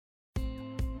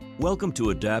Welcome to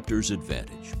Adapters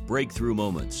Advantage, breakthrough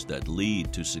moments that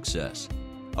lead to success.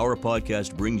 Our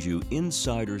podcast brings you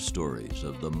insider stories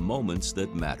of the moments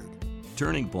that mattered,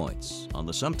 turning points on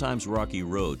the sometimes rocky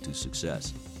road to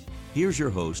success. Here's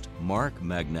your host, Mark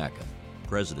Magnaca,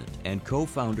 president and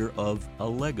co-founder of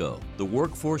Allego, the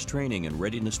workforce training and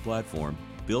readiness platform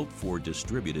built for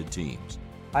distributed teams.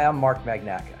 Hi, I'm Mark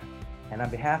Magnaca, and on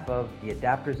behalf of the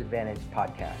Adapters Advantage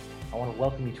podcast, I want to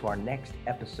welcome you to our next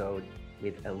episode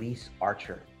with Elise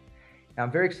Archer. Now,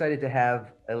 I'm very excited to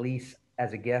have Elise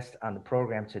as a guest on the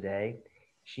program today.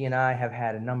 She and I have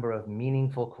had a number of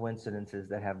meaningful coincidences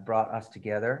that have brought us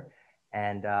together,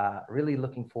 and really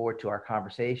looking forward to our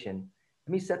conversation.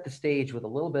 Let me set the stage with a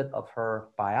little bit of her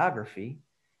biography.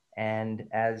 And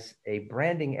as a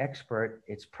branding expert,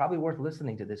 it's probably worth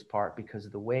listening to this part because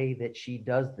the way that she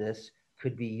does this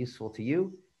could be useful to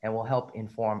you and will help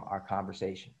inform our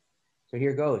conversation. So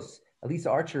here goes. Elise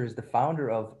Archer is the founder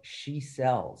of She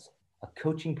Sells, a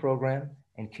coaching program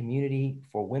and community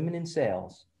for women in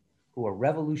sales who are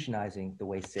revolutionizing the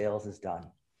way sales is done.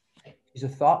 She's a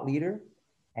thought leader,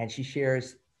 and she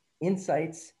shares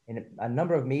insights in a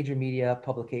number of major media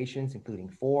publications, including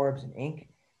Forbes and Inc.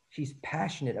 She's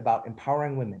passionate about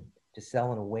empowering women to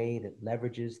sell in a way that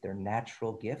leverages their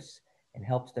natural gifts and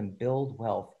helps them build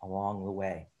wealth along the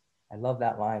way. I love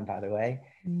that line, by the way.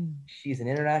 She's an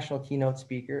international keynote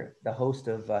speaker, the host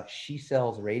of She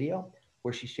Sells Radio,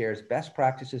 where she shares best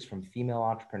practices from female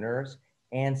entrepreneurs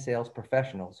and sales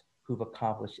professionals who've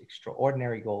accomplished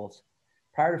extraordinary goals.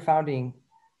 Prior to founding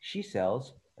She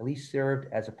Sells, Elise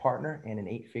served as a partner in an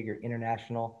 8-figure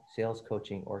international sales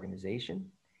coaching organization.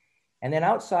 And then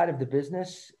outside of the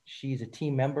business, she's a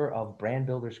team member of Brand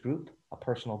Builders Group, a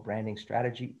personal branding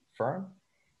strategy firm.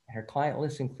 Her client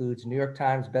list includes New York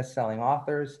Times bestselling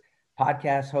authors,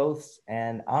 podcast hosts,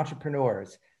 and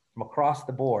entrepreneurs from across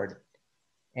the board.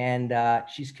 And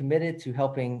she's committed to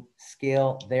helping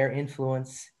scale their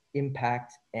influence,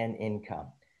 impact, and income.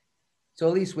 So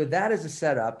Elise, with that as a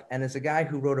setup, and as a guy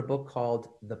who wrote a book called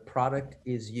The Product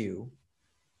Is You,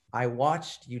 I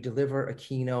watched you deliver a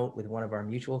keynote with one of our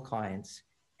mutual clients,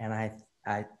 and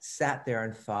I sat there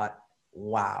and thought,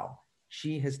 wow,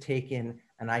 she has taken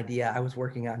an idea I was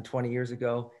working on 20 years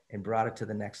ago and brought it to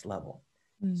the next level.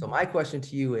 So my question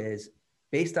to you is,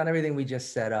 based on everything we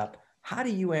just set up, how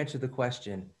do you answer the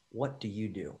question, what do you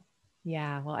do?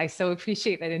 Yeah, well, I so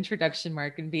appreciate that introduction,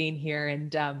 Mark, and being here.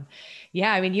 And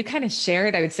yeah, I mean, you kind of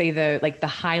shared, I would say, the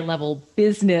high level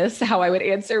business, how I would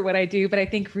answer what I do. But I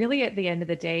think really at the end of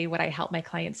the day, what I help my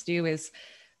clients do is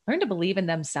learn to believe in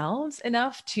themselves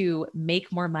enough to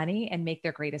make more money and make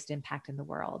their greatest impact in the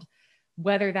world.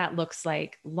 Whether that looks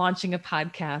like launching a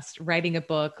podcast, writing a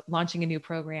book, launching a new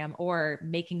program, or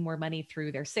making more money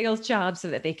through their sales job so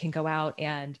that they can go out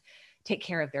and take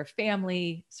care of their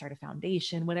family, start a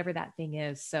foundation, whatever that thing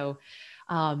is. So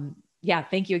yeah,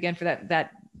 thank you again for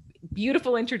that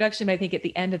beautiful introduction. I think at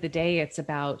the end of the day, it's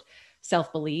about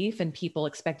self-belief and people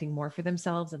expecting more for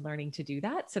themselves and learning to do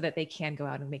that so that they can go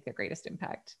out and make their greatest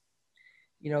impact.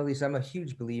 You know, Lisa, I'm a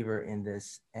huge believer in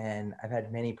this, and I've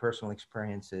had many personal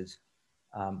experiences.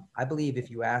 I believe if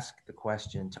you ask the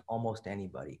question to almost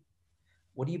anybody,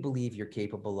 what do you believe you're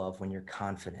capable of when you're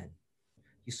confident?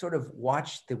 You sort of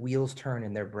watch the wheels turn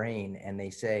in their brain and they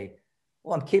say,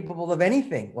 well, I'm capable of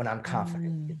anything when I'm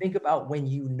confident. You think about when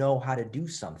you know how to do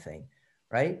something,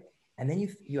 right? And then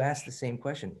you ask the same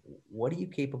question, what are you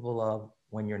capable of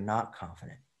when you're not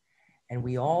confident? And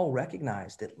we all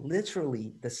recognize that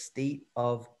literally the state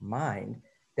of mind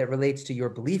that relates to your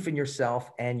belief in yourself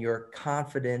and your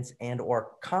confidence and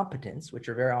or competence, which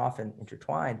are very often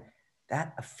intertwined,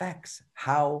 that affects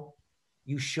how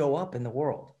you show up in the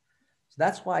world. So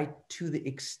that's why, to the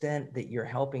extent that you're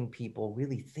helping people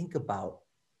really think about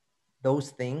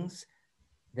those things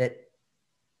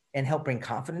and help bring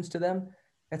confidence to them,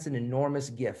 that's an enormous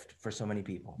gift for so many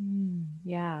people.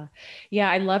 Yeah. Yeah.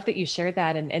 I love that you shared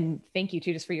that. And thank you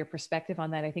too, just for your perspective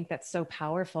on that. I think that's so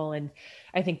powerful. And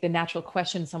I think the natural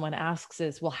question someone asks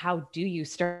is, well, how do you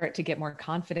start to get more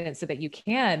confident so that you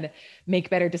can make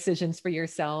better decisions for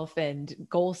yourself and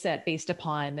goal set based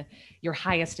upon your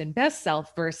highest and best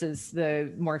self versus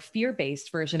the more fear-based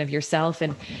version of yourself?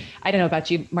 And I don't know about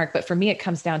you, Mark, but for me, it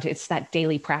comes down to, it's that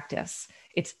daily practice.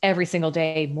 it's every single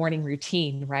day morning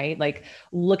routine, right? Like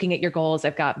looking at your goals.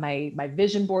 I've got my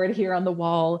vision board here on the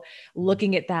wall,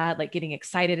 looking at that, like getting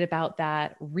excited about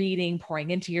that, reading,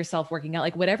 pouring into yourself, working out,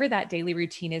 like whatever that daily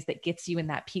routine is that gets you in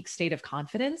that peak state of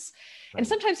confidence. Right. And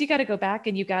sometimes you got to go back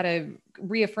and you got to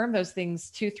reaffirm those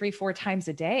things 2, 3, 4 times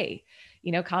a day.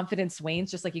 Confidence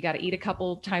wanes, just like you got to eat a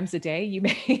couple times a day. You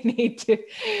may need to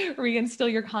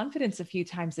reinstill your confidence a few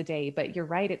times a day, but you're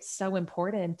right. It's so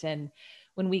important. And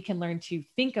when we can learn to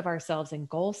think of ourselves and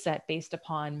goal set based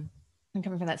upon and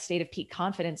coming from that state of peak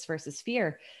confidence versus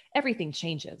fear, everything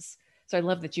changes. So I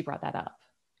love that you brought that up.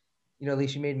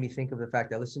 Elise, you made me think of the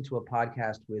fact I listened to a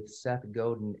podcast with Seth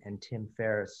Godin and Tim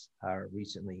Ferriss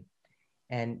recently.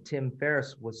 And Tim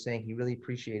Ferriss was saying he really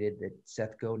appreciated that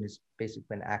Seth Godin has basically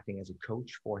been acting as a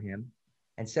coach for him.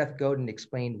 And Seth Godin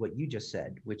explained what you just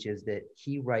said, which is that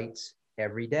he writes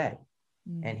every day.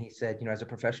 And he said, as a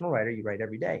professional writer, you write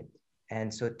every day.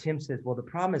 And so Tim says, well, the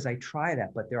problem is I try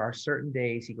that, but there are certain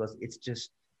days, he goes, it's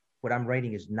just what I'm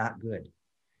writing is not good.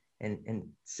 And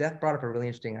Seth brought up a really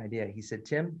interesting idea. He said,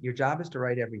 Tim, your job is to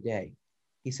write every day.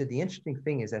 He said, the interesting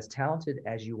thing is, as talented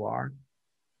as you are,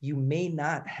 you may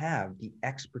not have the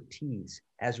expertise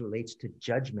as relates to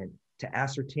judgment to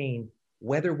ascertain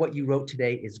whether what you wrote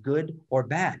today is good or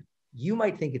bad. You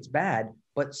might think it's bad,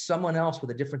 but someone else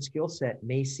with a different skill set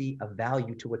may see a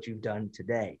value to what you've done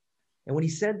today. And when he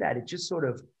said that, it just sort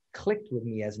of clicked with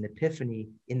me as an epiphany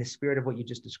in the spirit of what you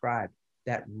just described.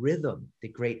 That rhythm, the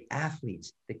great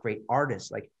athletes, the great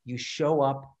artists, like you show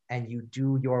up and you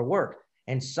do your work.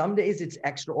 And some days it's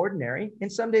extraordinary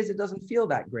and some days it doesn't feel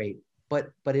that great, but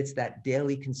it's that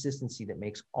daily consistency that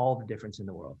makes all the difference in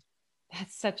the world.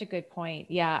 That's such a good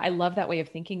point. Yeah, I love that way of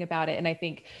thinking about it. And I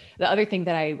think the other thing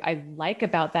that I like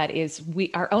about that is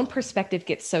our own perspective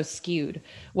gets so skewed,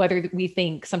 whether we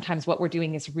think sometimes what we're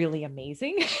doing is really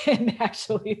amazing and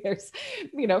actually there's,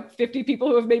 50 people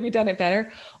who have maybe done it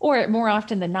better, or more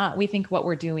often than not, we think what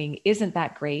we're doing isn't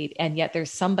that great. And yet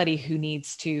there's somebody who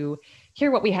needs to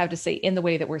hear what we have to say in the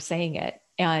way that we're saying it.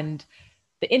 And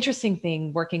the interesting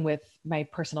thing working with my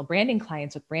personal branding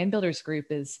clients with Brand Builders Group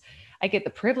is I get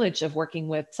the privilege of working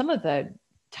with some of the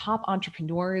top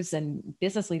entrepreneurs and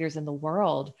business leaders in the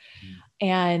world.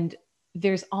 And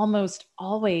there's almost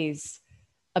always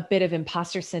a bit of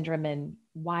imposter syndrome and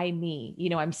why me?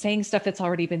 I'm saying stuff that's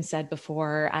already been said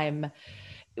before.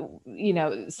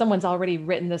 Someone's already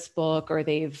written this book or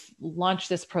they've launched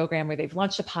this program or they've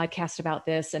launched a podcast about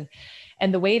this.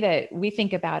 And the way that we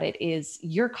think about it is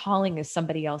your calling is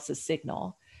somebody else's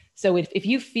signal. So if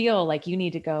you feel like you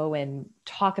need to go and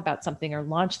talk about something or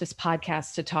launch this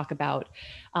podcast to talk about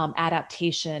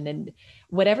adaptation and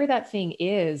whatever that thing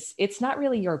is, it's not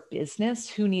really your business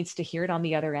who needs to hear it on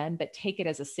the other end, but take it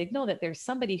as a signal that there's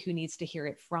somebody who needs to hear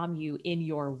it from you in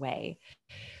your way.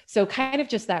 So kind of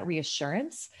just that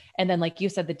reassurance. And then, like you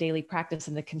said, the daily practice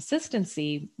and the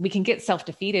consistency, we can get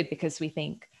self-defeated because we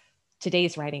think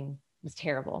today's writing was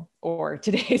terrible, or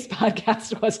today's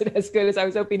podcast wasn't as good as I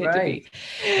was hoping it to be.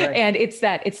 Right. And it's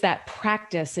that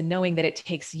practice and knowing that it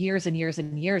takes years and years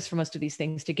and years for most of these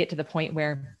things to get to the point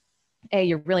where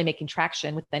you're really making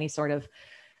traction with any sort of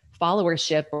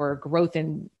followership or growth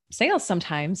in sales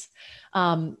sometimes,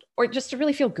 or just to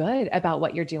really feel good about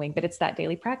what you're doing. But it's that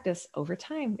daily practice over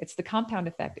time. It's the compound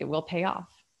effect. It will pay off.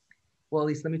 Well,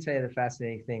 Elise, let me tell you the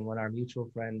fascinating thing. When our mutual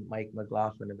friend, Mike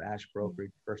McLaughlin of Ash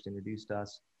Brokerage, first introduced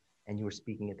us, and you were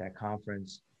speaking at that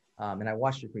conference, and I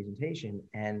watched your presentation,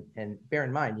 and bear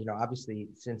in mind, obviously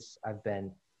since I've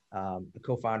been a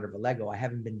co-founder of Allego, I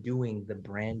haven't been doing the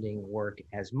branding work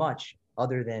as much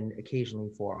other than occasionally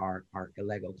for our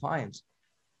Allego clients.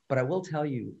 But I will tell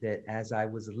you that as I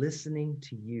was listening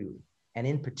to you, and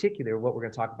in particular, what we're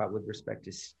going to talk about with respect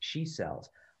to She Sells,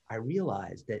 I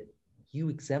realized that you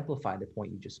exemplify the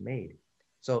point you just made.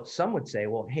 So some would say,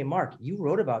 well, hey, Mark, you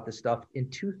wrote about this stuff in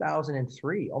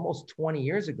 2003, almost 20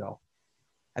 years ago.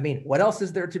 I mean, what else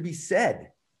is there to be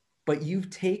said? But you've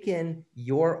taken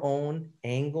your own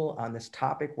angle on this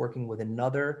topic, working with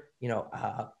another,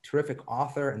 terrific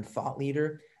author and thought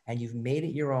leader, and you've made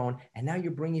it your own. And now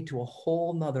you're bringing it to a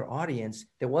whole nother audience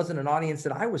that wasn't an audience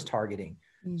that I was targeting.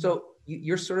 Mm-hmm. So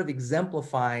you're sort of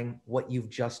exemplifying what you've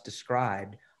just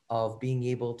described of being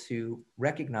able to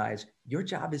recognize your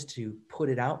job is to put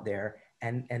it out there,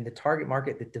 and the target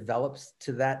market that develops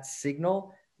to that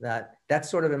signal, that's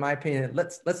sort of, in my opinion,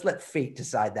 let's let fate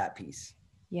decide that piece.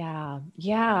 Yeah.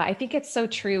 I think it's so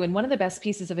true. And one of the best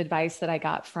pieces of advice that I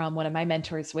got from one of my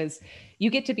mentors was you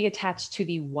get to be attached to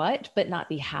the what, but not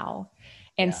the how.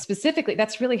 And specifically,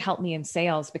 that's really helped me in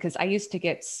sales because I used to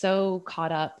get so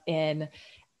caught up in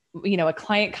a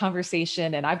client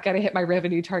conversation and I've got to hit my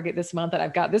revenue target this month and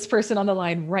I've got this person on the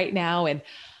line right now. And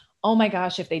oh my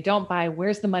gosh, if they don't buy,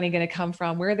 where's the money going to come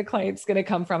from? Where are the clients going to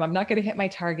come from? I'm not going to hit my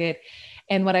target.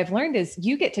 And what I've learned is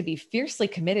you get to be fiercely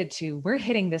committed to, we're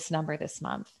hitting this number this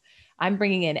month. I'm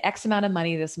bringing in X amount of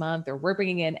money this month, or we're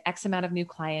bringing in X amount of new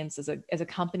clients as a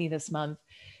company this month,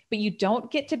 but you don't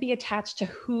get to be attached to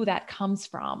who that comes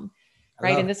from.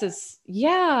 Right. And this is,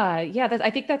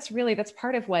 I think that's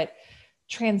part of what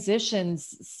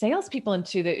transitions salespeople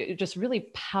into the just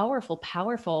really powerful,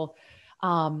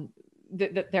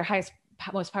 their highest,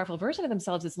 most powerful version of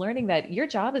themselves is learning that your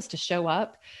job is to show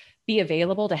up, be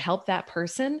available to help that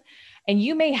person. And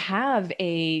you may have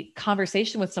a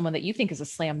conversation with someone that you think is a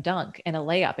slam dunk and a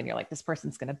layup. And you're like, this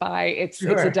person's going to buy, it's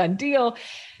a done deal.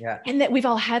 Yeah. And that we've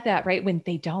all had that, right? When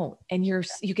they don't, and you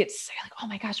get like, oh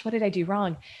my gosh, what did I do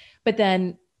wrong? But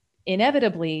then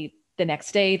inevitably the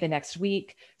next day, the next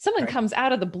week, someone comes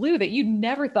out of the blue that you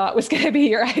never thought was going to be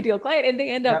your ideal client and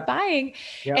they end up buying.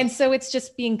 And so it's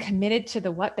just being committed to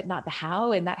the what, but not the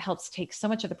how. And that helps take so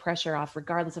much of the pressure off,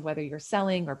 regardless of whether you're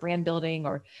selling or brand building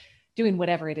or doing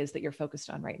whatever it is that you're focused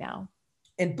on right now.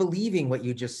 And believing what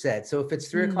you just said. So if it's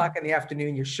 3 o'clock in the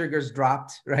afternoon, your sugar's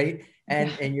dropped, right?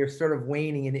 And you're sort of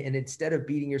waning, and instead of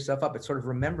beating yourself up, it's sort of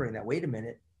remembering that, wait a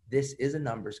minute, this is a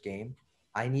numbers game.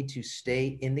 I need to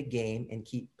stay in the game and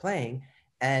keep playing,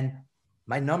 and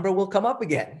my number will come up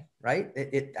again, right?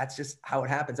 That's just how it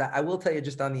happens. I will tell you,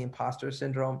 just on the imposter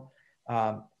syndrome,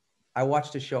 I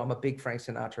watched a show. I'm a big Frank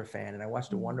Sinatra fan, and I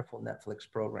watched a wonderful Netflix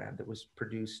program that was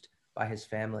produced by his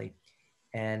family.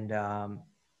 And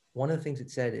one of the things it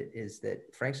said is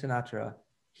that Frank Sinatra,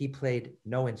 he played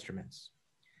no instruments.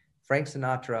 Frank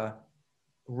Sinatra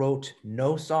wrote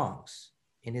no songs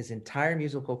in his entire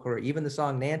musical career. Even the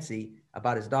song Nancy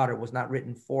about his daughter was not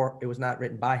written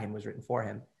by him, it was written for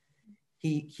him.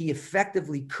 He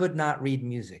effectively could not read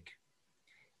music.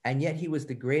 And yet he was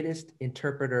the greatest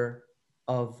interpreter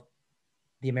of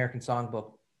the American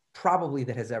songbook probably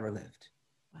that has ever lived.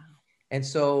 Wow. And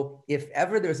so if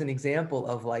ever there's an example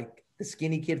of like the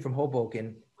skinny kid from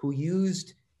Hoboken who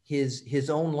used his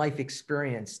own life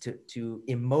experience to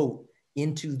emote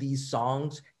into these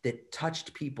songs that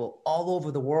touched people all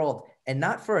over the world, and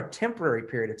not for a temporary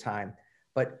period of time,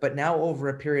 but now over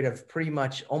a period of pretty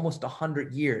much almost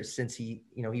 100 years since he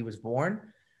was born,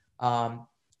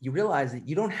 you realize that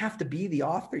you don't have to be the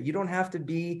author. You don't have to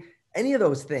be any of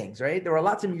those things, right? There were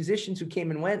lots of musicians who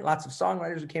came and went, lots of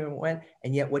songwriters who came and went,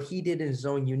 and yet what he did in his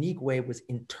own unique way was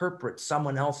interpret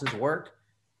someone else's work,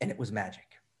 and it was magic.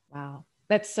 Wow.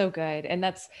 That's so good. And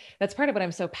that's part of what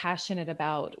I'm so passionate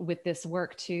about with this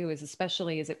work too, is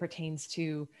especially as it pertains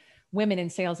to women in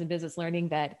sales and business, learning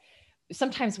that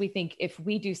sometimes we think if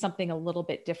we do something a little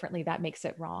bit differently, that makes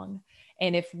it wrong.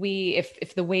 And if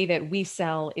the way that we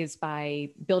sell is by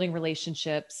building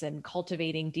relationships and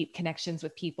cultivating deep connections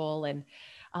with people, and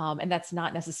that's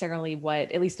not necessarily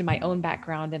what, at least in my own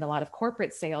background in a lot of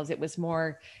corporate sales, it was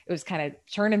kind of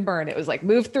churn and burn. It was like,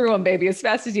 move through them, baby, as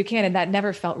fast as you can. And that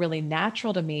never felt really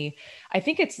natural to me. I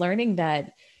think it's learning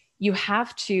that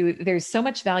there's so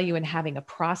much value in having a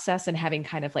process and having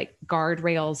kind of like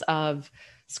guardrails of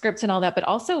scripts and all that, but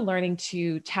also learning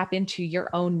to tap into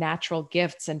your own natural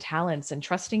gifts and talents and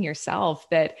trusting yourself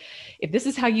that if this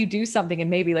is how you do something, and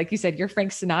maybe like you said, you're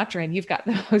Frank Sinatra and you've got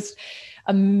the most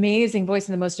amazing voice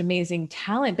and the most amazing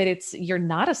talent, but you're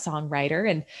not a songwriter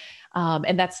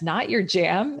and that's not your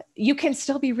jam, you can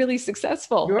still be really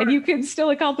successful. Sure. And you can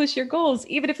still accomplish your goals,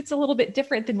 even if it's a little bit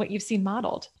different than what you've seen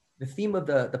modeled. The theme of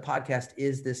the podcast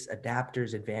is this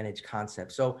adapter's advantage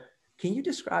concept. So can you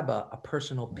describe a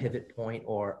personal pivot point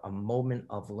or a moment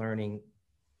of learning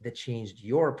that changed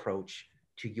your approach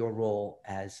to your role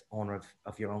as owner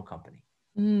of your own company?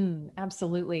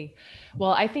 Absolutely.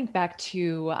 Well, I think back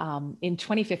to in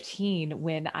 2015,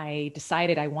 when I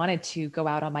decided I wanted to go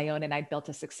out on my own, and I built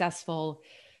a successful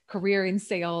career in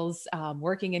sales,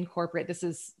 working in corporate. This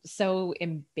is so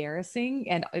embarrassing,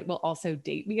 and it will also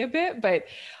date me a bit, but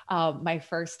my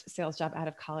first sales job out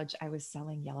of college, I was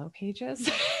selling Yellow Pages.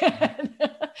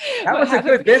 That was a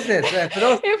good business. For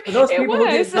those people who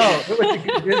didn't know, it was a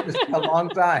good business for a long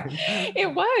time.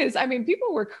 It was. I mean,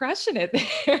 people were crushing it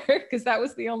there because that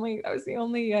was the only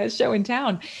show in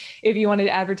town if you wanted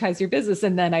to advertise your business.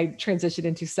 And then I transitioned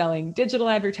into selling digital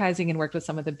advertising and worked with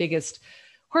some of the biggest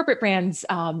corporate brands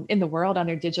in the world on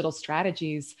their digital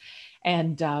strategies.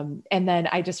 And then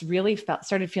I just really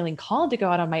started feeling called to go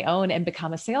out on my own and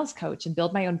become a sales coach and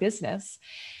build my own business.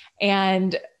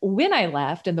 And when I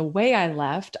left and the way I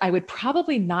left, I would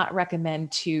probably not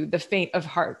recommend to the faint of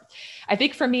heart. I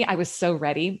think for me, I was so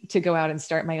ready to go out and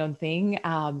start my own thing.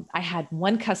 I had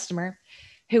one customer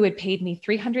who had paid me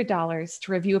 $300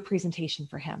 to review a presentation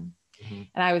for him. Mm-hmm.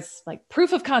 And I was like,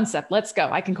 proof of concept, let's go.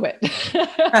 I can quit.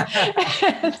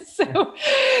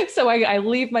 so I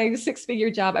leave my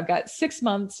 6-figure job. I've got 6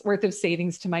 months worth of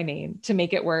savings to my name to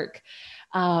make it work.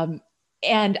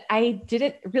 And I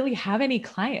didn't really have any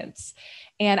clients,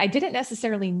 and I didn't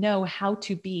necessarily know how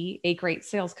to be a great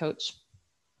sales coach,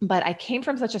 but I came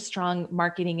from such a strong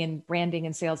marketing and branding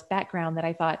and sales background that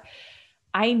I thought,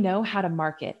 I know how to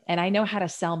market and I know how to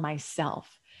sell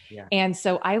myself. Yeah. And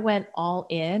so I went all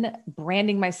in,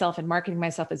 branding myself and marketing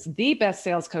myself as the best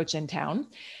sales coach in town,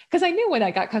 because I knew when I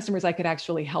got customers, I could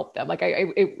actually help them. Like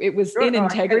it was in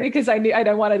integrity, because I knew I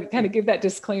don't want to kind of give that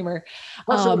disclaimer.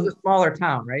 Plus, it was a smaller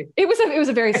town, right? It was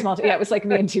a very small. Yeah, it was like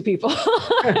me and 2 people.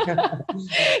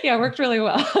 Yeah, it worked really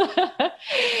well.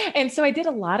 And so I did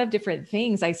a lot of different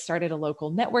things. I started a local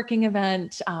networking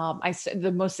event.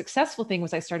 The most successful thing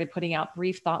was I started putting out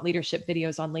brief thought leadership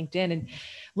videos on LinkedIn, and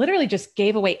literally just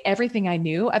gave away everything I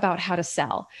knew about how to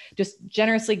sell, just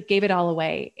generously gave it all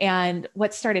away. And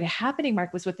what started happening,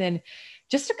 Mark, was within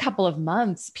just a couple of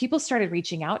months, people started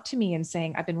reaching out to me and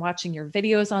saying, I've been watching your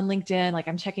videos on LinkedIn. Like,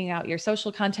 I'm checking out your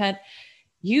social content.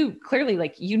 You clearly,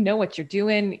 like, you know what you're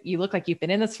doing. You look like you've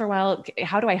been in this for a while.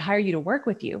 How do I hire you to work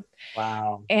with you?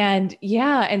 Wow. And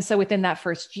yeah. And so within that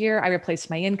first year, I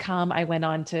replaced my income. I went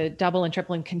on to double and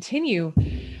triple and continue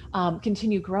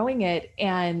growing it.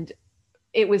 And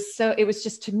it was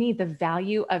just, to me, the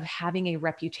value of having a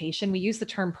reputation. We use the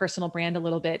term personal brand a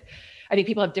little bit. I think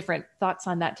people have different thoughts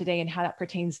on that today and how that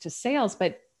pertains to sales,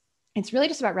 but it's really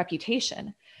just about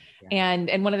reputation. Yeah.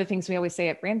 And one of the things we always say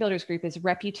at Brand Builders Group is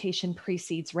reputation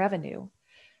precedes revenue.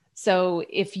 So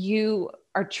if you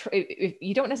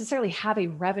don't necessarily have a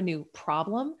revenue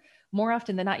problem, more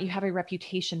often than not, you have a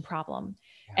reputation problem.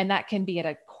 Yeah. And that can be at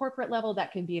a corporate level,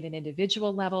 that can be at an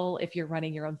individual level, if you're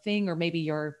running your own thing, or maybe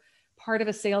you're part of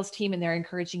a sales team and they're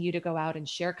encouraging you to go out and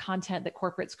share content that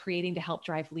corporate's creating to help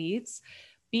drive leads.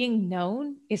 Being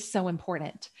known is so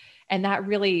important. And that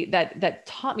really, that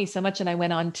taught me so much. And I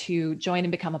went on to join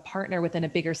and become a partner within a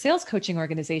bigger sales coaching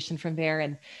organization from there.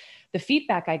 And the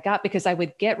feedback I got, because I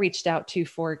would get reached out to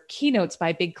for keynotes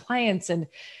by big clients and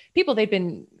people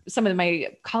some of my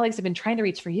colleagues have been trying to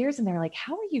reach for years. And they're like,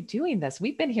 how are you doing this?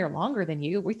 We've been here longer than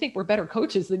you. We think we're better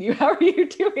coaches than you. How are you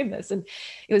doing this? And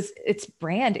it's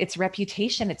brand, it's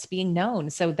reputation, it's being known.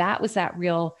 So that was that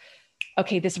real,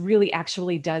 okay, this really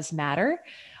actually does matter.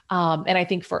 And I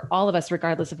think for all of us,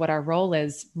 regardless of what our role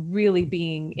is, really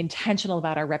being intentional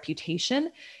about our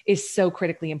reputation is so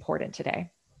critically important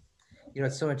today. You know,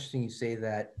 it's so interesting you say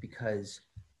that, because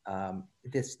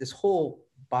this whole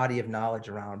body of knowledge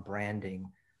around branding,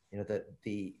 you know,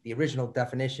 the original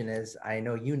definition, is, I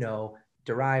know you know,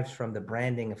 derives from the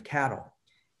branding of cattle.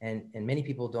 And many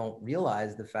people don't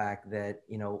realize the fact that,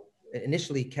 you know,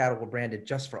 initially cattle were branded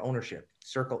just for ownership: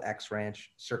 Circle X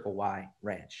Ranch, Circle Y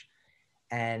Ranch.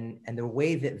 And the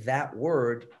way that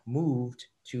word moved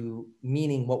to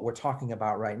meaning what we're talking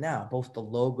about right now, both the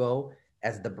logo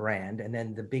as the brand, and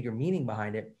then the bigger meaning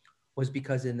behind it, was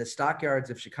because in the stockyards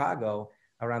of Chicago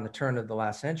around the turn of the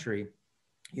last century,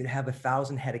 you'd have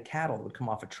 1,000 head of cattle that would come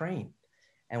off a train.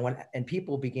 And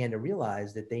people began to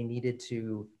realize that they needed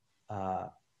to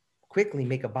quickly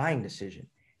make a buying decision.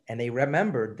 And they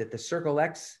remembered that the Circle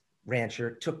X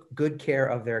rancher took good care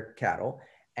of their cattle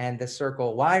and the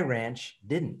Circle Y ranch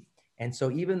didn't. And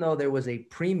so even though there was a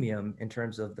premium in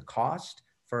terms of the cost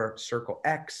for Circle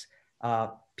X,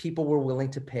 people were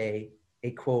willing to pay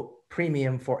a, quote,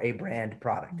 premium for a brand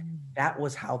product. That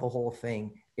was how the whole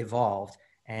thing evolved.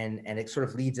 And it sort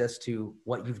of leads us to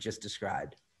what you've just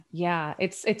described. Yeah,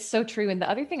 it's so true. And the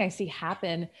other thing I see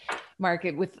happen, Mark,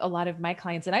 with a lot of my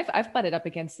clients, and I've butted up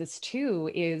against this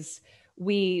too, is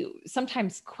we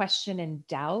sometimes question and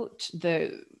doubt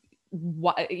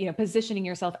positioning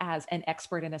yourself as an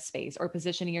expert in a space, or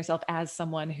positioning yourself as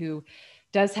someone who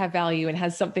does have value and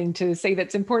has something to say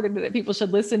that's important that people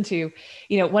should listen to.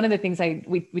 You know, one of the things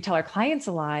we tell our clients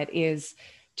a lot is,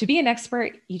 to be an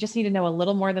expert, you just need to know a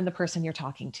little more than the person you're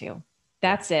talking to.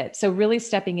 That's it. So really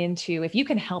stepping into, if you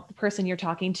can help the person you're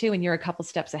talking to and you're a couple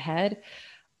steps ahead,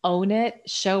 own it,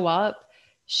 show up,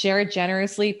 share it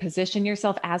generously, position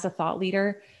yourself as a thought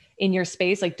leader in your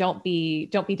space. Like, don't be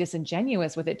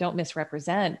disingenuous with it. Don't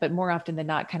misrepresent. But more often than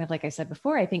not, kind of like I said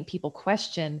before, I think people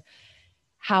question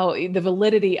how the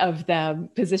validity of them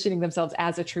positioning themselves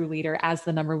as a true leader, as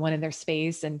the number one in their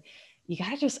space. And you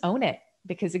got to just own it.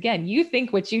 Because again, you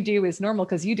think what you do is normal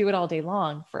because you do it all day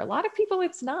long. For a lot of people,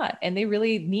 it's not. And they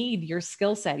really need your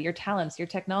skill set, your talents, your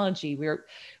technology,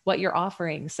 what you're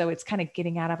offering. So it's kind of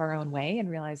getting out of our own way and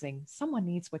realizing someone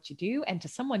needs what you do. And to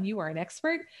someone, you are an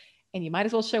expert, and you might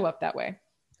as well show up that way.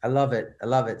 I love it. I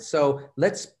love it. So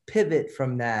let's pivot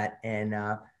from that and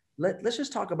let's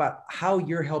just talk about how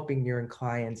you're helping your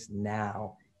clients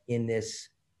now in this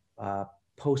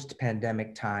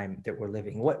post-pandemic time that we're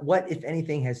living. What, if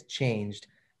anything, has changed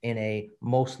in a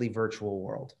mostly virtual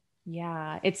world?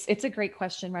 Yeah, it's a great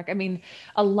question, Mark. I mean,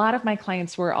 a lot of my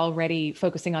clients were already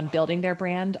focusing on building their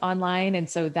brand online, and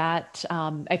so that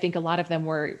I think a lot of them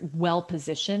were well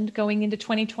positioned going into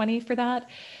 2020 for that.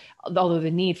 Although the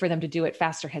need for them to do it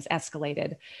faster has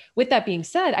escalated. With that being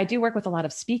said, I do work with a lot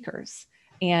of speakers.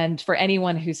 And for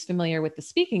anyone who's familiar with the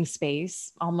speaking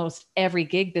space, almost every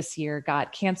gig this year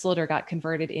got canceled or got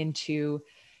converted into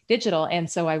digital. And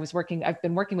so I've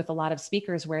been working with a lot of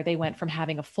speakers where they went from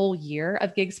having a full year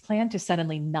of gigs planned to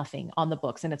suddenly nothing on the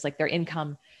books. And it's like their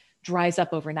income dries up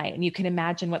overnight. And you can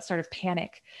imagine what sort of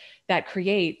panic that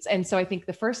creates. And so I think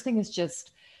the first thing is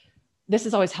just, this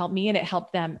has always helped me, and it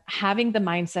helped them, having the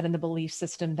mindset and the belief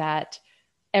system that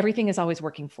everything is always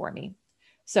working for me.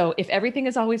 So if everything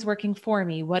is always working for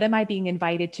me, what am I being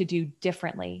invited to do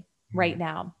differently right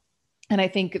now? And I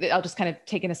think I'll just kind of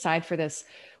take an aside for this.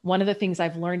 One of the things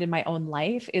I've learned in my own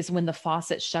life is when the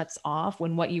faucet shuts off,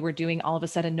 when what you were doing all of a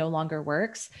sudden no longer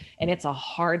works, and it's a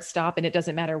hard stop, and it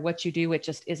doesn't matter what you do, it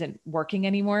just isn't working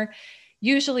anymore.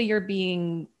 Usually you're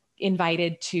being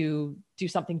invited to do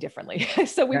something differently.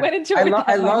 So we went into it.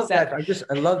 I love that.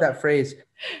 I love that phrase.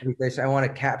 I want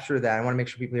to capture that. I want to make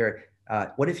sure people hear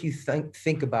it. What if you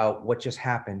think about what just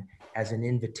happened as an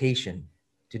invitation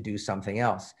to do something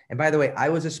else? And by the way, I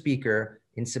was a speaker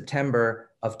in September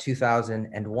of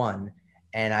 2001,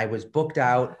 and I was booked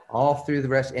out all through the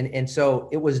rest. And so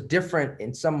it was different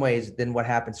in some ways than what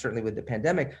happened certainly with the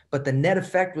pandemic, but the net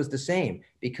effect was the same,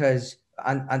 because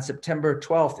on September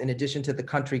 12th, in addition to the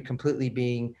country completely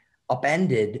being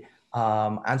upended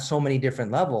on so many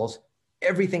different levels,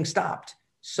 everything stopped.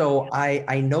 So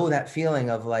I know that feeling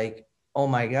of like, oh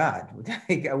my God,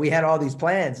 we had all these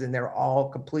plans and they're all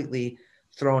completely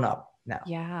thrown up now.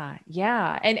 Yeah.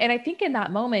 Yeah. And I think in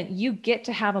that moment, you get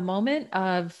to have a moment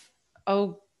of,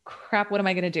 oh crap, what am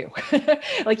I going to do?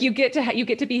 Like you get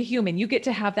to be human. You get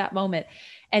to have that moment,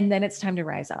 and then it's time to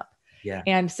rise up. Yeah.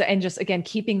 And just again,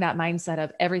 keeping that mindset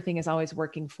of everything is always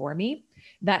working for me,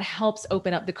 that helps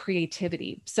open up the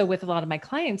creativity. So with a lot of my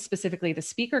clients, specifically the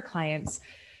speaker clients,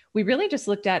 we really just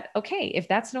looked at, okay, if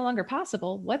that's no longer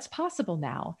possible, what's possible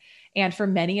now? And for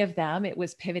many of them, it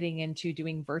was pivoting into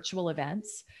doing virtual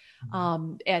events,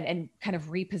 and kind of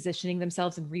repositioning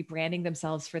themselves and rebranding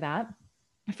themselves for that.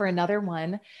 For another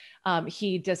one,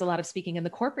 he does a lot of speaking in the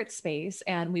corporate space,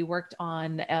 and we worked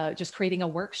on just creating a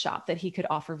workshop that he could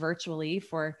offer virtually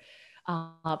for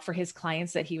his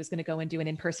clients that he was going to go and do an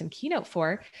in-person keynote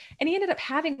for. And he ended up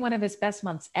having one of his best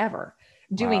months ever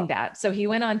doing that. So he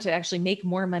went on to actually make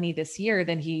more money this year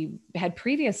than he had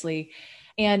previously.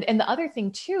 And the other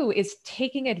thing too is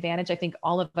taking advantage. I think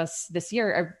all of us this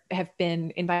year have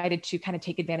been invited to kind of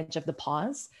take advantage of the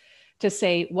pause, to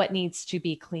say what needs to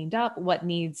be cleaned up, what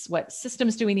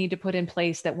systems do we need to put in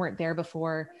place that weren't there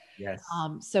before. Yes.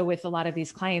 So with a lot of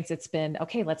these clients, it's been,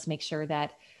 okay, let's make sure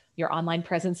that your online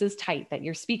presence is tight, that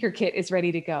your speaker kit is ready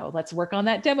to go. Let's work on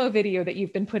that demo video that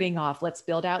you've been putting off. Let's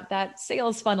build out that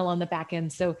sales funnel on the back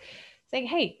end. So saying,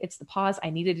 hey, it's the pause. I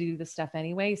needed to do this stuff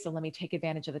anyway. So let me take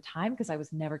advantage of the time, because I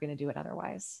was never going to do it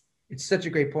otherwise. It's such a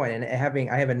great point. And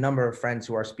I have a number of friends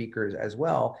who are speakers as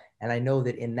well. And I know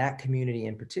that in that community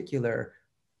in particular,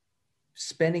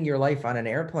 spending your life on an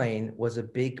airplane was a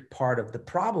big part of the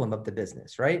problem of the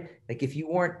business, right? Like if you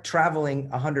weren't traveling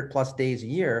 100+ days a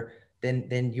year,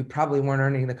 then you probably weren't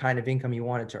earning the kind of income you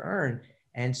wanted to earn.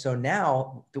 And so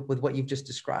now with what you've just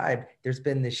described, there's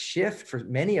been this shift for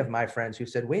many of my friends who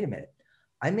said, wait a minute,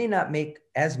 I may not make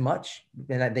as much,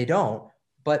 and they don't,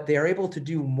 but they're able to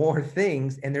do more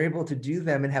things, and they're able to do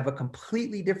them and have a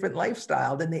completely different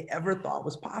lifestyle than they ever thought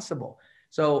was possible.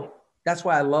 So that's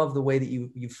why I love the way that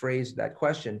you phrased that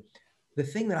question. The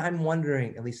thing that I'm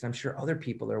wondering, at least I'm sure other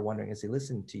people are wondering as they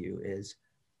listen to you, is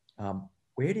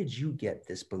where did you get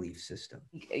this belief system?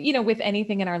 You know, with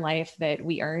anything in our life that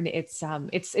we earn, it's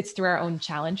through our own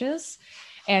challenges.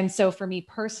 And so for me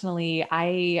personally,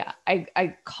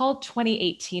 I called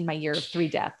 2018 my year of 3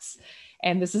 deaths.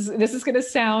 And this is going to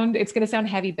sound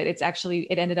heavy, but it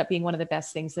ended up being one of the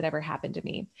best things that ever happened to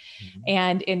me. Mm-hmm.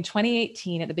 And in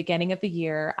 2018, at the beginning of the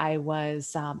year, I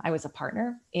was a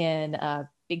partner in a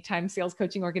big time sales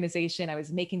coaching organization. I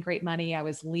was making great money. I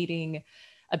was leading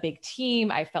a big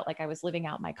team. I felt like I was living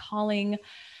out my calling.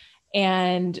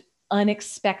 And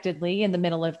unexpectedly, in the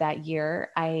middle of that year,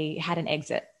 I had an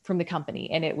exit from the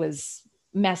company, and it was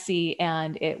messy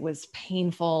and it was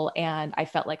painful. And I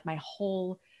felt like my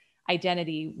whole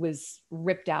identity was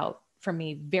ripped out from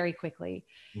me very quickly.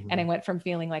 Mm-hmm. And I went from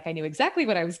feeling like I knew exactly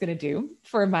what I was going to do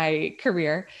for my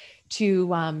career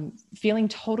to feeling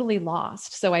totally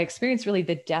lost. So I experienced really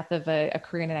the death of a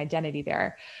career and an identity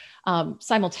there.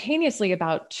 Simultaneously,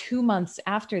 about 2 months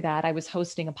after that, I was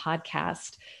hosting a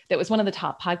podcast that was one of the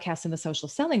top podcasts in the social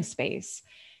selling space.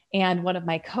 And one of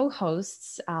my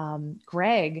co-hosts,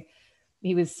 Greg,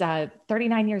 he was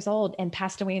 39 years old and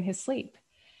passed away in his sleep.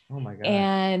 Oh my God.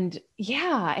 And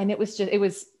yeah, and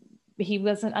he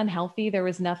wasn't unhealthy. There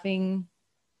was nothing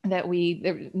that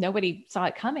nobody saw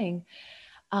it coming.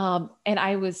 And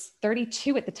I was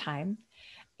 32 at the time.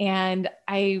 And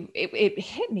it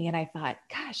hit me and I thought,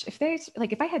 gosh, if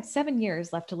I had 7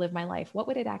 years left to live my life, what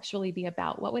would it actually be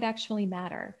about? What would actually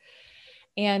matter?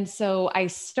 And so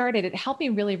it helped me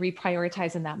really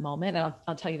reprioritize in that moment. And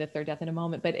I'll tell you the third death in a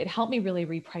moment, but it helped me really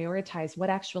reprioritize what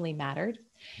actually mattered.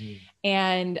 Mm.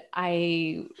 And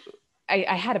I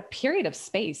had a period of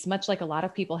space, much like a lot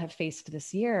of people have faced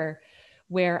this year,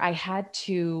 where I had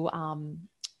to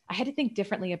think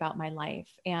differently about my life,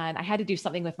 and I had to do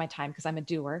something with my time because I'm a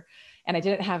doer and I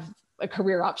didn't have a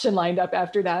career option lined up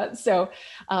after that. So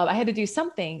I had to do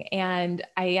something. And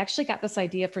I actually got this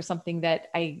idea for something that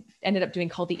I ended up doing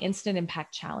called the Instant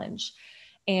Impact Challenge.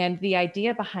 And the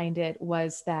idea behind it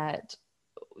was that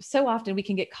so often we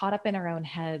can get caught up in our own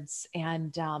heads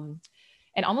and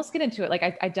almost get into it.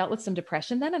 Like I dealt with some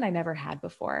depression then, and I never had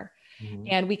before. Mm-hmm.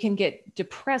 And we can get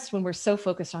depressed when we're so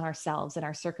focused on ourselves and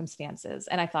our circumstances.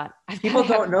 And I thought, people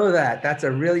don't know that. That's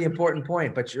a really important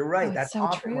point, but you're right. That's so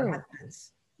often true. what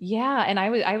happens. Yeah. And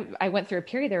I went through a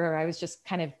period there where I was just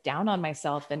kind of down on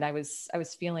myself, and I was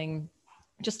feeling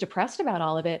just depressed about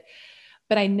all of it.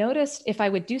 But I noticed if I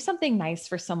would do something nice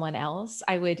for someone else,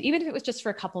 even if it was just for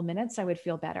a couple minutes, I would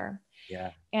feel better.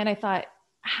 Yeah. And I thought,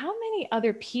 how many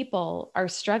other people are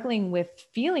struggling with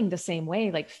feeling the same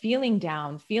way, like feeling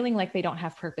down, feeling like they don't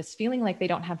have purpose, feeling like they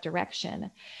don't have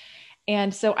direction?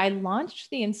 And so I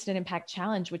launched the Instant Impact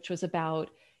Challenge, which was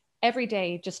about every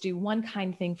day, just do one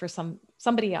kind thing for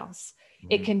somebody else.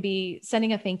 Mm-hmm. It can be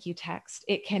sending a thank you text.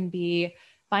 It can be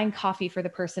buying coffee for the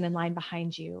person in line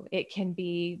behind you. It can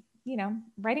be,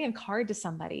 writing a card to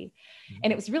somebody. Mm-hmm.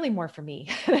 And it was really more for me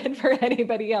than for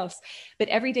anybody else. But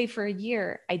every day for a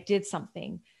year, I did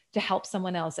something to help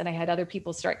someone else. And I had other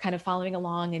people start kind of following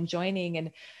along and joining.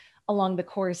 And along the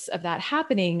course of that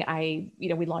happening,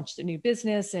 we launched a new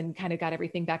business and kind of got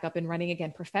everything back up and running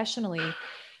again professionally.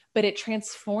 But it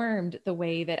transformed the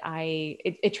way that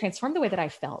it transformed the way that I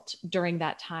felt during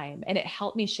that time. And it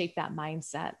helped me shape that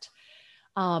mindset.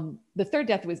 The third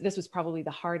death was probably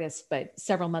the hardest, but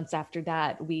several months after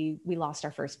that, we lost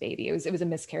our first baby. It was a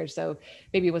miscarriage. So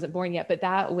baby wasn't born yet, but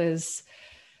that was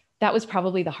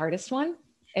probably the hardest one. Sure.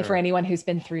 And for anyone who's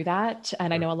been through that.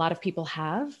 And sure. I know a lot of people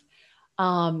have,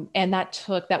 and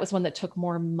that was one that took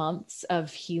more months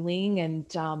of healing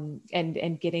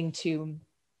and getting to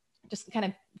just kind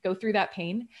of go through that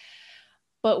pain.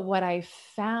 But what I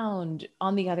found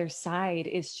on the other side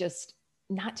is just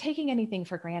not taking anything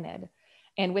for granted.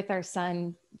 And with our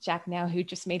son, Jack, now, who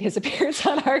just made his appearance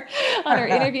on our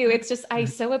interview, it's just, I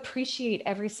so appreciate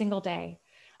every single day.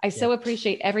 I so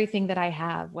appreciate everything that I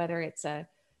have, whether it's a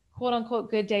quote unquote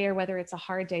good day or whether it's a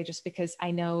hard day, just because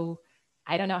I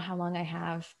don't know how long I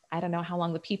have. I don't know how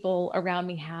long the people around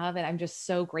me have. And I'm just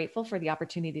so grateful for the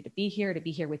opportunity to be here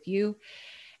with you,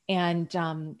 and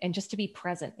just to be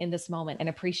present in this moment and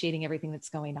appreciating everything that's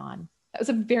going on. That was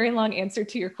a very long answer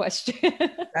to your question.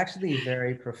 Actually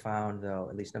very profound though,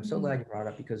 at least. I'm so glad you brought it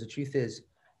up, because the truth is,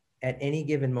 at any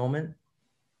given moment,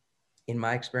 in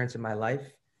my experience in my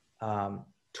life,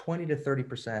 20 to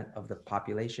 30% of the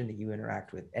population that you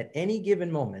interact with at any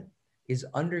given moment is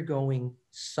undergoing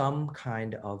some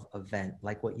kind of event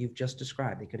like what you've just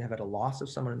described. They could have had a loss of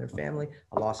someone in their family,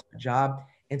 a loss of a job.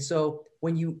 And so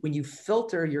when you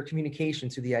filter your communication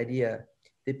to the idea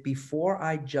that before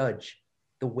I judge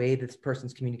the way this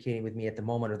person's communicating with me at the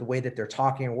moment, or the way that they're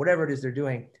talking, or whatever it is they're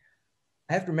doing,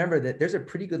 I have to remember that there's a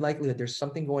pretty good likelihood there's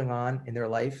something going on in their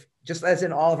life, just as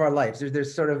in all of our lives.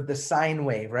 There's sort of the sine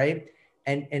wave, right?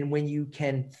 And when you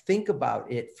can think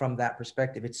about it from that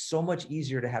perspective, it's so much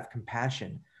easier to have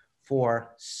compassion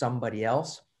for somebody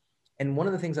else. And one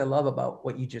of the things I love about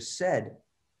what you just said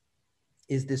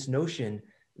is this notion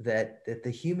that the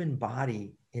human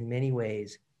body, in many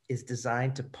ways, is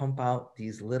designed to pump out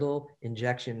these little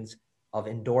injections of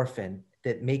endorphin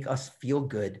that make us feel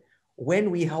good when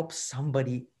we help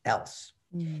somebody else.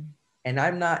 Mm. And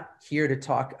I'm not here to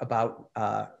talk about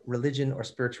religion or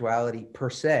spirituality per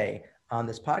se on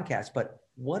this podcast, but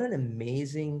what an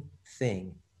amazing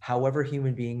thing, however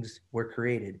human beings were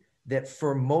created, that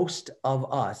for most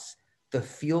of us, the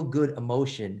feel-good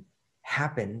emotion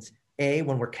happens, A,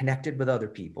 when we're connected with other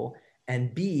people,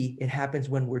 and B, it happens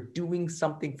when we're doing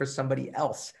something for somebody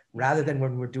else rather than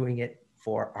when we're doing it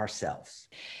for ourselves.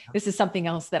 This is something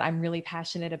else that I'm really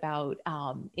passionate about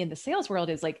in the sales world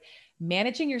is like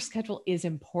managing your schedule is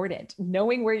important.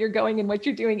 Knowing where you're going and what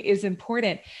you're doing is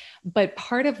important. But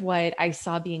part of what I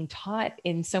saw being taught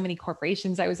in so many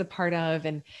corporations I was a part of,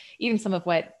 and even some of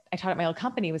what I taught at my old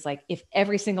company was like, if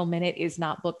every single minute is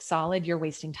not booked solid, you're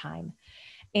wasting time.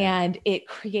 And it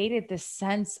created this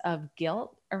sense of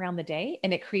guilt around the day.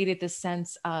 And it created this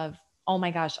sense of, oh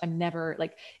my gosh, I'm never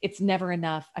like, it's never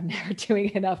enough. I'm never doing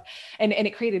enough. And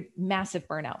it created massive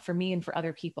burnout for me and for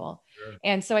other people. Sure.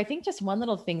 And so I think just one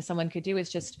little thing someone could do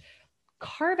is just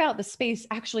carve out the space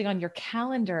actually on your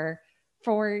calendar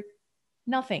for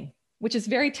nothing, which is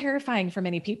very terrifying for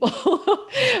many people,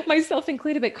 myself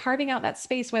included, but carving out that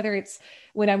space, whether it's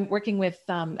when I'm working with,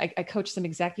 I coach some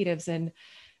executives in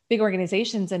big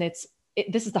organizations, and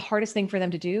this is the hardest thing for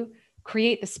them to do,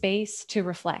 create the space to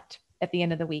reflect at the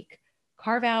end of the week.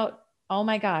 Carve out, oh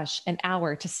my gosh, an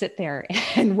hour to sit there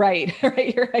and write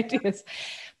your ideas.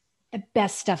 The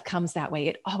best stuff comes that way.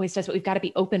 It always does, but we've got to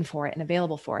be open for it and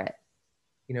available for it.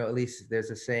 You know, Elise,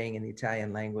 there's a saying in the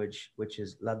Italian language, which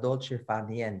is la dolce far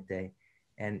niente.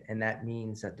 And that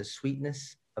means that the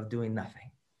sweetness of doing nothing,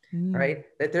 right?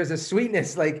 That there's a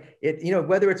sweetness, like it, you know,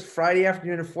 whether it's Friday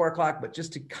afternoon at 4 o'clock, but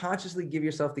just to consciously give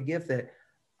yourself the gift that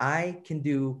I can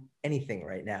do anything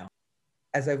right now.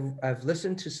 As I've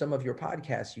listened to some of your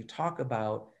podcasts, you talk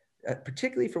about,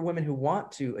 particularly for women who want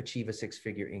to achieve a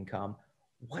 6-figure income,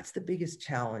 what's the biggest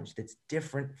challenge that's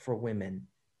different for women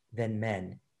than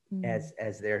men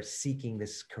as they're seeking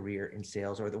this career in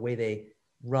sales, or the way they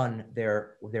run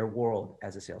their world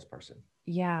as a salesperson?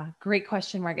 Yeah, great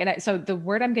question, Mark. And so the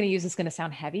word I'm going to use is going to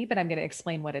sound heavy, but I'm going to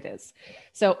explain what it is.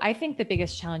 So I think the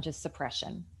biggest challenge is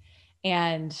suppression.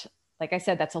 And like I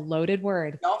said, that's a loaded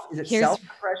word. Is it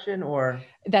self-suppression or?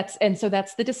 That's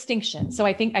the distinction. So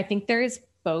I think there is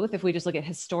both. If we just look at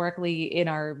historically in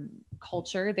our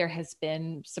culture, there has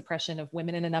been suppression of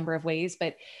women in a number of ways,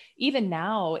 but even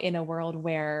now in a world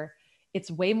where it's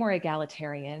way more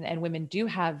egalitarian and women do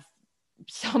have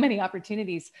so many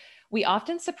opportunities, we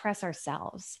often suppress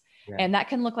ourselves. Yeah. And that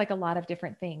can look like a lot of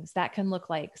different things. That can look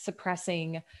like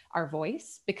suppressing our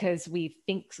voice because we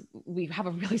think we have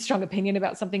a really strong opinion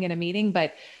about something in a meeting,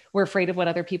 but we're afraid of what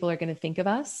other people are going to think of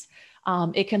us.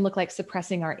 It can look like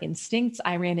suppressing our instincts.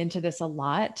 I ran into this a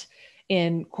lot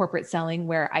in corporate selling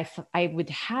where I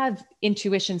would have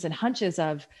intuitions and hunches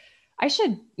of, I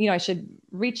should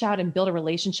reach out and build a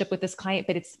relationship with this client,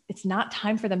 but it's not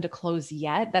time for them to close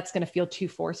yet. That's going to feel too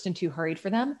forced and too hurried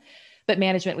for them. But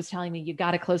management was telling me, you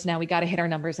got to close now. We got to hit our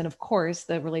numbers. And of course,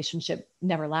 the relationship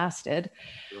never lasted.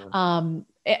 Sure.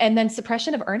 And then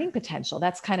suppression of earning potential.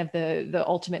 That's kind of the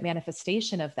ultimate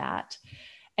manifestation of that.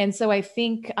 And so I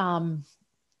think,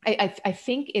 I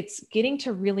think it's getting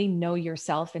to really know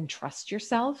yourself and trust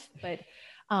yourself. But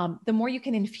the more you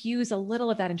can infuse a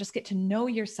little of that and just get to know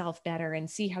yourself better and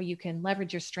see how you can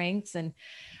leverage your strengths and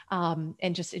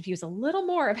just infuse a little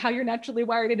more of how you're naturally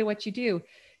wired into what you do,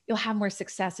 you'll have more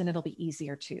success and it'll be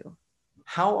easier too.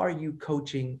 How are you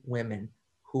coaching women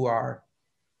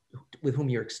with whom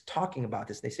you're talking about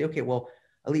this? They say, okay, well,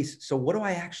 Elise, so what do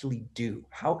I actually do?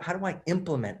 How do I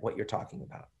implement what you're talking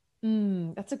about?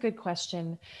 That's a good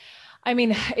question. I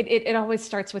mean, it always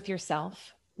starts with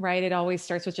yourself, right? It always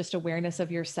starts with just awareness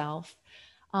of yourself.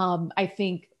 I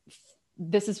think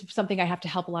this is something I have to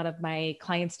help a lot of my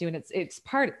clients do. And it's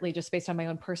partly just based on my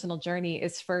own personal journey,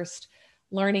 is first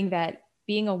learning that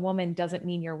being a woman doesn't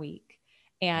mean you're weak.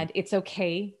 And it's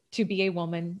okay to be a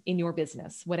woman in your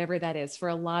business, whatever that is. For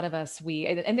a lot of us,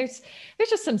 and there's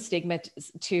just some stigma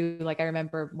to, like, I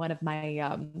remember one of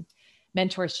my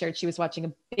mentors shared, she was watching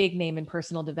a big name in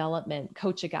personal development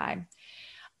coach a guy.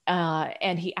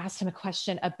 And he asked him a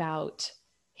question about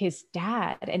his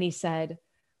dad. And he said,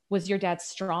 was your dad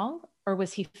strong or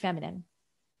was he feminine?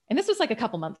 And this was like a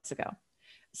couple months ago.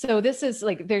 So this is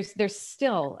like, there's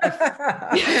still,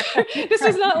 this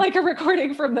is not like a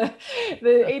recording from the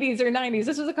 80s or 90s.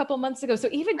 This was a couple months ago. So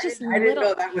even just I didn't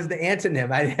know that was the antonym.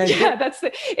 Yeah, that's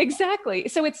exactly.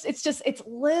 So it's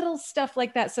little stuff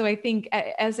like that. So I think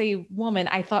as a woman,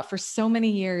 I thought for so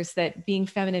many years that being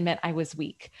feminine meant I was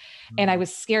weak, and I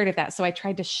was scared of that. So I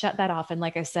tried to shut that off. And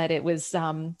like I said, it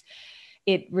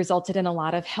resulted in a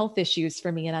lot of health issues for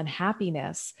me and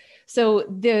unhappiness. So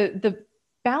the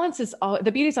balance is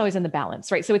the beauty is always in the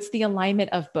balance, right? So it's the alignment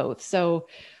of both. So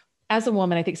as a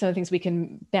woman, I think some of the things we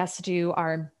can best do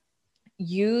are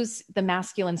use the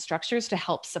masculine structures to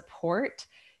help support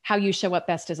how you show up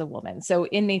best as a woman. So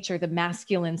in nature, the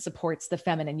masculine supports the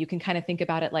feminine. You can kind of think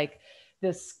about it like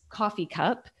this coffee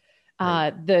cup.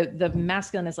 Right. The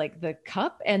masculine is like the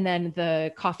cup, and then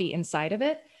the coffee inside of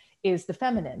it is the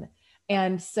feminine.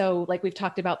 And so, like we've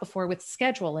talked about before with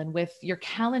schedule and with your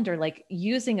calendar, like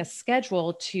using a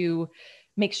schedule to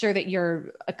make sure that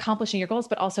you're accomplishing your goals,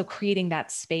 but also creating that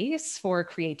space for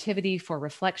creativity, for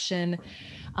reflection,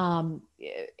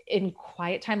 in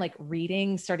quiet time, like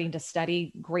reading, starting to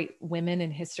study great women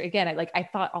in history. Again,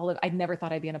 I never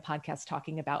thought I'd be on a podcast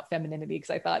talking about femininity, because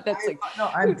I thought that's like, No,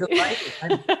 I'm delighted.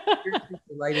 I'm seriously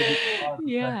delighted.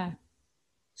 yeah.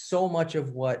 So much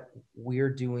of what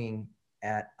we're doing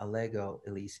at Allego,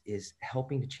 Elise, is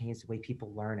helping to change the way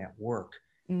people learn at work.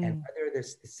 And whether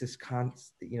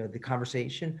the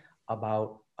conversation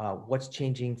about what's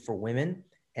changing for women,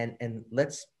 and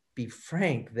let's be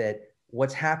frank that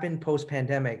what's happened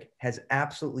post-pandemic has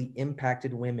absolutely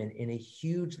impacted women in a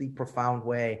hugely profound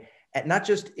way, and not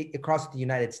just across the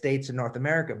United States and North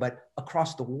America, but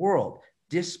across the world,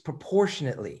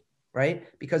 disproportionately, right?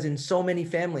 Because in so many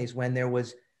families,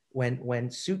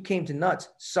 when soup came to nuts,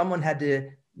 someone had to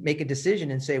make a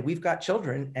decision and say, we've got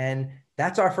children, and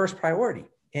that's our first priority.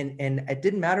 And it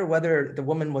didn't matter whether the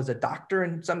woman was a doctor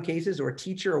in some cases or a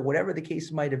teacher or whatever the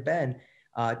case might have been.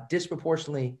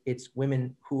 Disproportionately, it's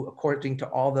women who, according to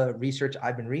all the research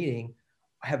I've been reading,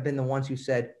 have been the ones who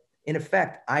said, in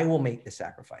effect, I will make the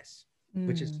sacrifice,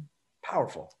 which is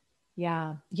powerful.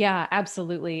 Yeah. Yeah,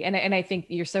 absolutely. And I think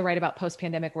you're so right about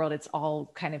post-pandemic world. It's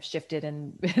all kind of shifted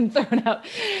and thrown out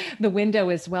the window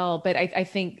as well. But I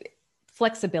think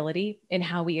flexibility in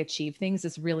how we achieve things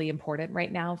is really important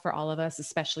right now for all of us,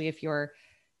 especially if you're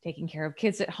taking care of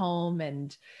kids at home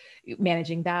and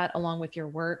managing that along with your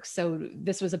work. So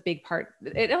this was a big part.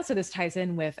 This ties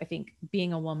in with, I think,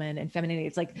 being a woman and femininity.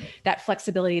 It's like that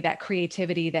flexibility, that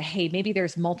creativity, that, hey, maybe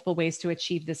there's multiple ways to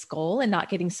achieve this goal, and not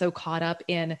getting so caught up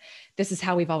in, this is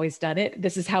how we've always done it,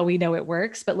 this is how we know it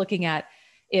works, but looking at,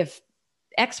 if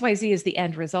XYZ is the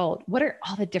end result, what are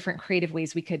all the different creative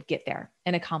ways we could get there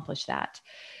and accomplish that?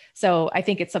 So I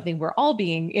think it's something we're all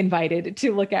being invited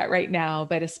to look at right now,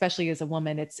 but especially as a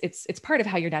woman, it's part of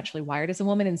how you're naturally wired as a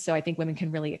woman. And so I think women can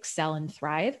really excel and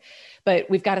thrive, but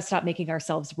we've got to stop making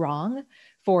ourselves wrong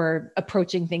for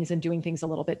approaching things and doing things a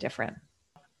little bit different.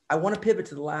 I want to pivot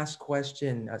to the last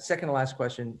question, second to last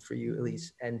question for you,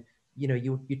 Elise. And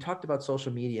you talked about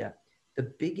social media. The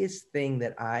biggest thing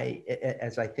that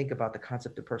as I think about the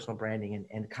concept of personal branding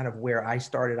and kind of where I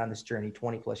started on this journey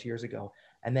 20 plus years ago,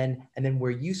 and then where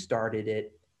you started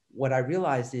it, what I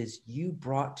realized is you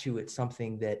brought to it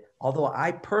something that, although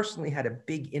I personally had a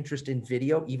big interest in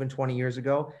video, even 20 years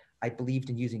ago, I believed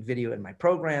in using video in my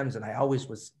programs. And I always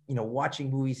was, watching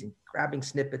movies and grabbing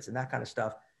snippets and that kind of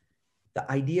stuff.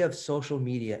 The idea of social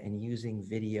media and using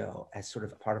video as sort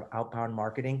of a part of outbound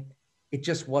marketing, it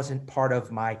just wasn't part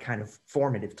of my kind of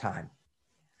formative time.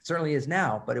 It certainly is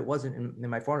now, but it wasn't in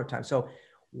my formative time. So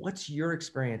what's your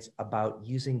experience about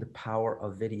using the power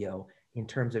of video in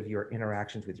terms of your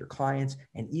interactions with your clients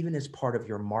and even as part of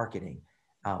your marketing?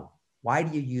 Why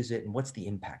do you use it, and what's the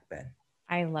impact been?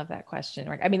 I love that question,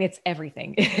 Mark. I mean, it's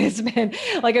everything. It's been,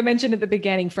 like I mentioned at the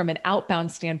beginning, from an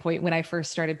outbound standpoint, when I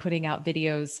first started putting out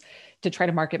videos to try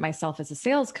to market myself as a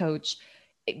sales coach,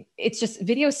 it's just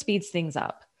video speeds things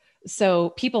up. So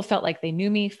people felt like they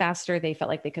knew me faster. They felt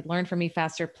like they could learn from me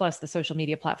faster. Plus the social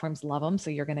media platforms love them.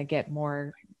 So you're going to get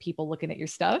more people looking at your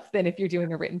stuff than if you're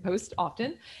doing a written post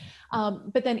often.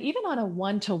 But then even on a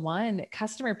one-to-one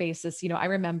customer basis, I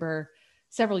remember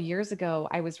several years ago,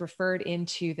 I was referred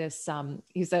into this,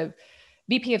 he's a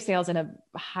VP of sales in a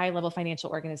high level financial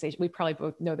organization. We probably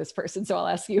both know this person, so I'll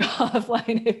ask you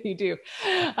offline if you do.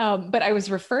 But I was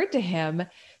referred to him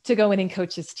to go in and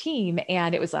coach his team.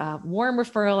 And it was a warm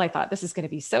referral. I thought, this is going to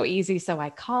be so easy. So I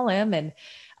call him, and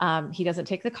he doesn't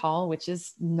take the call, which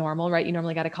is normal, right? You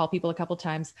normally got to call people a couple of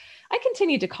times. I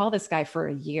continued to call this guy for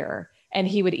a year, and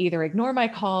he would either ignore my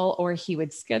call or he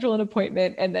would schedule an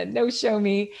appointment and then no show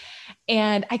me.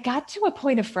 And I got to a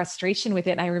point of frustration with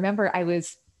it. And I remember I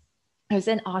was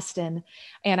in Austin,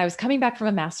 and I was coming back from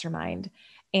a mastermind,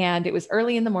 and it was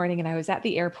early in the morning, and I was at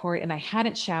the airport, and I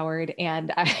hadn't showered,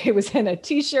 and I was in a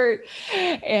t-shirt,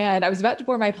 and I was about to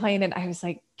board my plane. And I was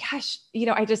like, gosh,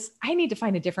 I need to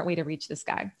find a different way to reach this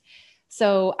guy.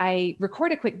 So I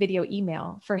record a quick video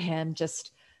email for him,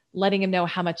 just letting him know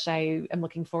how much I am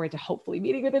looking forward to hopefully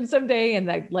meeting with him someday. And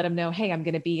I let him know, hey, I'm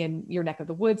going to be in your neck of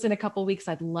the woods in a couple of weeks.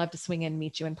 I'd love to swing in and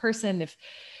meet you in person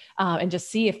and just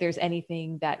see if there's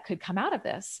anything that could come out of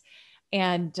this.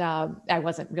 And I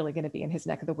wasn't really going to be in his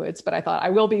neck of the woods, but I thought I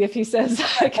will be if he says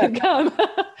I can come.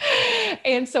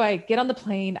 And so I get on the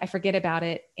plane, I forget about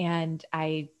it. And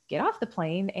I get off the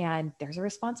plane, and there's a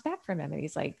response back from him. And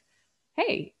he's like,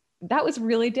 hey, that was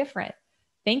really different.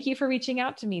 Thank you for reaching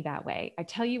out to me that way. I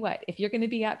tell you what, if you're going to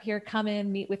be up here, come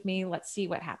in, meet with me. Let's see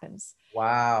what happens.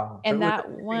 Wow. And so that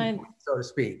one, so to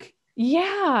speak.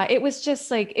 Yeah, it was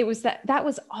just like, it was that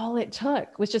was all it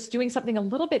took, was just doing something a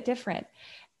little bit different.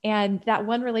 And that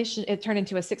one relation, it turned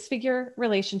into a 6-figure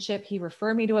relationship. He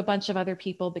referred me to a bunch of other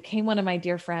people, became one of my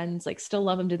dear friends, like still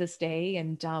love him to this day.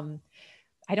 And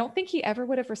I don't think he ever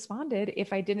would have responded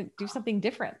if I didn't do something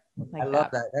different like I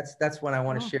love that. That's what I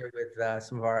want to share with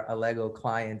some of our Allego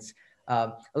clients.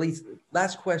 Elise,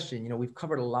 last question. We've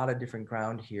covered a lot of different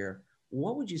ground here.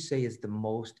 What would you say is the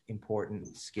most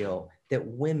important skill that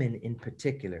women in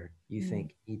particular you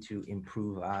think need to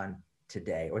improve on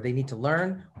today, or they need to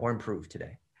learn or improve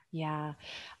today? Yeah,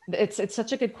 it's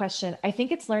such a good question. I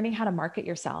think it's learning how to market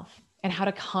yourself and how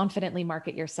to confidently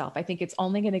market yourself. I think it's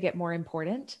only going to get more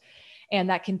important. And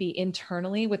that can be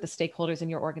internally with the stakeholders in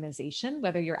your organization,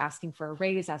 whether you're asking for a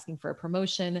raise, asking for a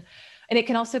promotion. And it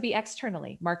can also be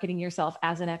externally, marketing yourself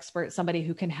as an expert, somebody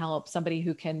who can help, somebody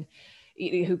who can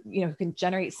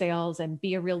generate sales and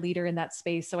be a real leader in that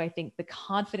space. So I think the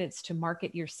confidence to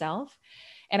market yourself.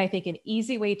 And I think an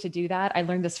easy way to do that, I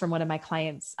learned this from one of my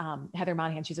clients, Heather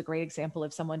Monahan. She's a great example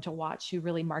of someone to watch who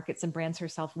really markets and brands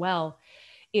herself well,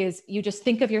 is you just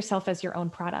think of yourself as your own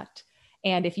product.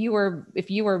 And if you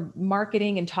were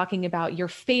marketing and talking about your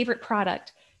favorite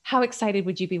product, how excited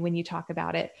would you be when you talk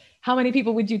about it? How many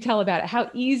people would you tell about it? How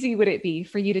easy would it be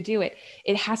for you to do it?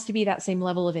 It has to be that same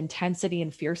level of intensity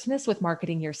and fierceness with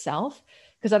marketing yourself,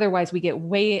 because otherwise we get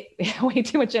way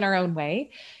too much in our own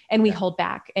way and we hold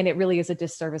back. And it really is a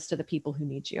disservice to the people who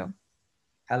need you.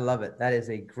 I love it. That is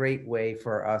a great way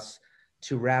for us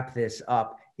to wrap this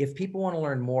up. If people want to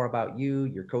learn more about you,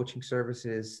 your coaching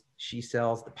services, She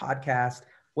Sells, the podcast,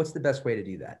 what's the best way to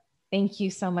do that? Thank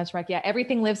you so much, Mark. Yeah,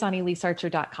 everything lives on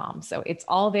elisearcher.com. So it's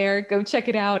all there. Go check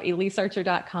it out,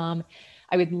 elisearcher.com.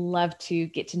 I would love to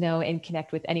get to know and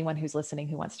connect with anyone who's listening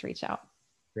who wants to reach out.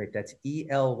 Great. That's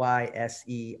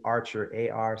ELYSE Archer,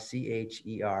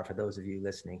 ARCHER, for those of you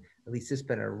listening. Elise, it's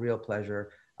been a real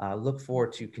pleasure. Look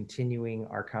forward to continuing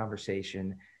our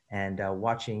conversation and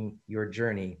watching your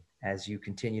journey as you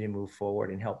continue to move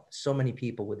forward and help so many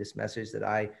people with this message that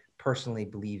I personally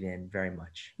believe in very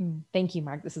much. Thank you,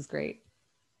 Mark. This is great.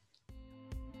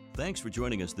 Thanks for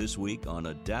joining us this week on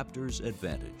Adapters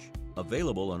Advantage,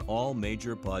 available on all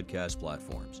major podcast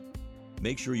platforms.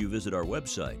 Make sure you visit our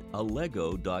website,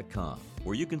 allego.com,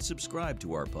 where you can subscribe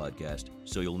to our podcast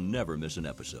so you'll never miss an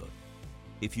episode.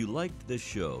 If you liked this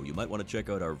show, you might want to check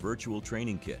out our virtual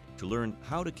training kit to learn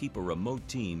how to keep a remote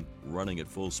team running at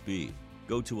full speed.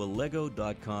 Go to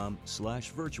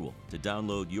allego.com/virtual to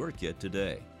download your kit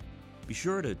today. Be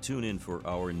sure to tune in for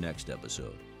our next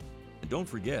episode. And don't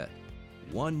forget,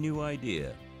 one new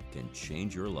idea can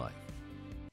change your life.